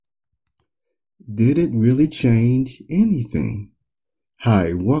Did it really change anything?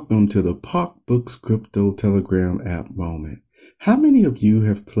 Hi, welcome to the Pocketbooks Crypto Telegram app moment. How many of you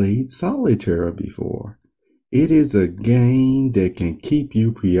have played Solitaire before? It is a game that can keep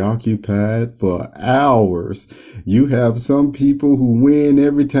you preoccupied for hours. You have some people who win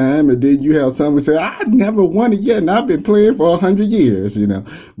every time, and then you have some who say, I never won it yet, and I've been playing for 100 years.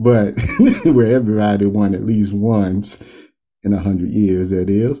 But where everybody won at least once in 100 years, that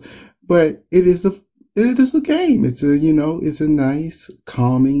is. But it is a game. It's a nice,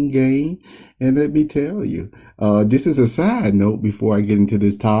 calming game. And let me tell you, this is a side note before I get into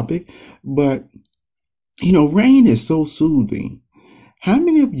this topic, but rain is so soothing. How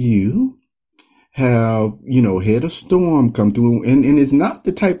many of you have, had a storm come through, and it's not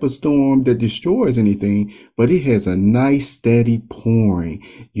the type of storm that destroys anything, but it has a nice steady pouring.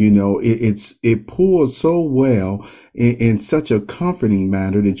 It pours so well in such a comforting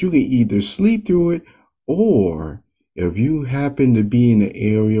manner that you can either sleep through it, or if you happen to be in an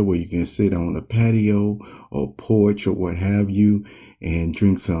area where you can sit on a patio or porch or what have you and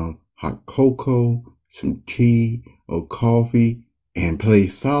drink some hot cocoa, some tea or coffee and play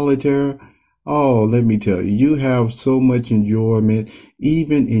solitaire. Oh, let me tell you, you have so much enjoyment,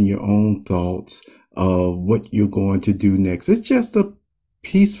 even in your own thoughts of what you're going to do next. It's just a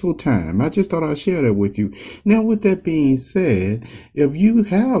peaceful time. I just thought I'd share that with you. Now, with that being said, if you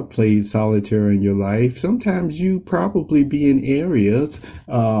have played solitaire in your life, sometimes you probably be in areas,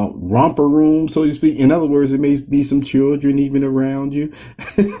 romper rooms, so to speak. In other words, there may be some children even around you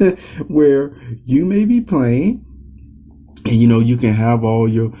where you may be playing. And you can have all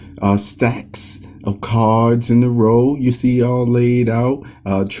your stacks of cards in a row you see all laid out,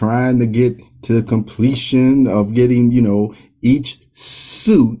 trying to get to the completion of getting, each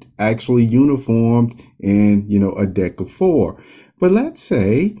suit actually uniformed in, a deck of four. But let's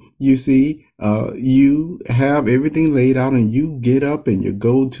say you have everything laid out and you get up and you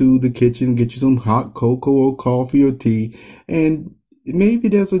go to the kitchen, get you some hot cocoa or coffee or tea, and maybe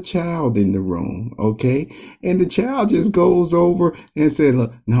there's a child in the room, okay? And the child just goes over and says,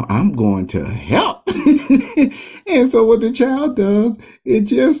 look, no, I'm going to help. And so what the child does, it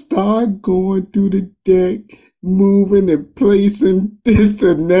just starts going through the deck, moving and placing this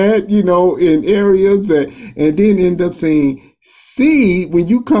and that, in areas and then end up saying, see, when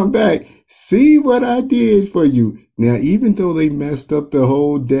you come back, see what I did for you. Now, even though they messed up the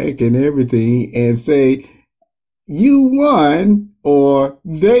whole deck and everything and say, you won, or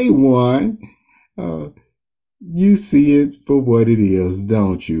they won, you see it for what it is,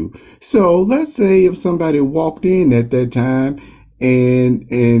 don't you? So let's say if somebody walked in at that time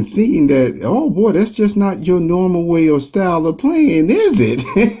and seeing that, oh boy, that's just not your normal way or style of playing, is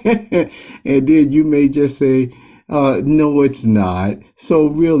it? And then you may just say, no, it's not. So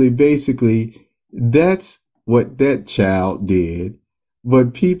really, basically, that's what that child did.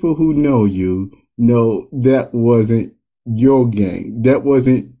 But people who know you know that wasn't your game. That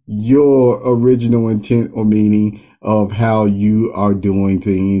wasn't your original intent or meaning of how you are doing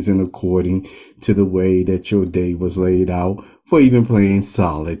things and according to the way that your day was laid out for even playing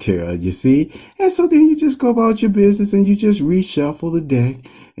solitaire, you see? And so then you just go about your business and you just reshuffle the deck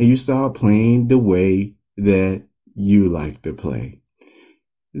and you start playing the way that you like to play.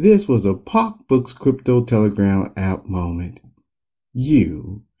 This was a Pocketbooks Crypto Telegram app moment.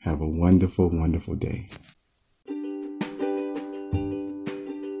 You have a wonderful, wonderful day.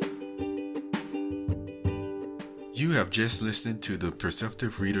 You have just listened to the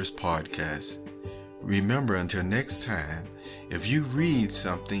Perceptive Readers Podcast. Remember, until next time, if you read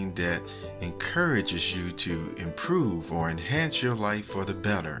something that encourages you to improve or enhance your life for the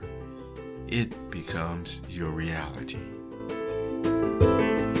better, it becomes your reality.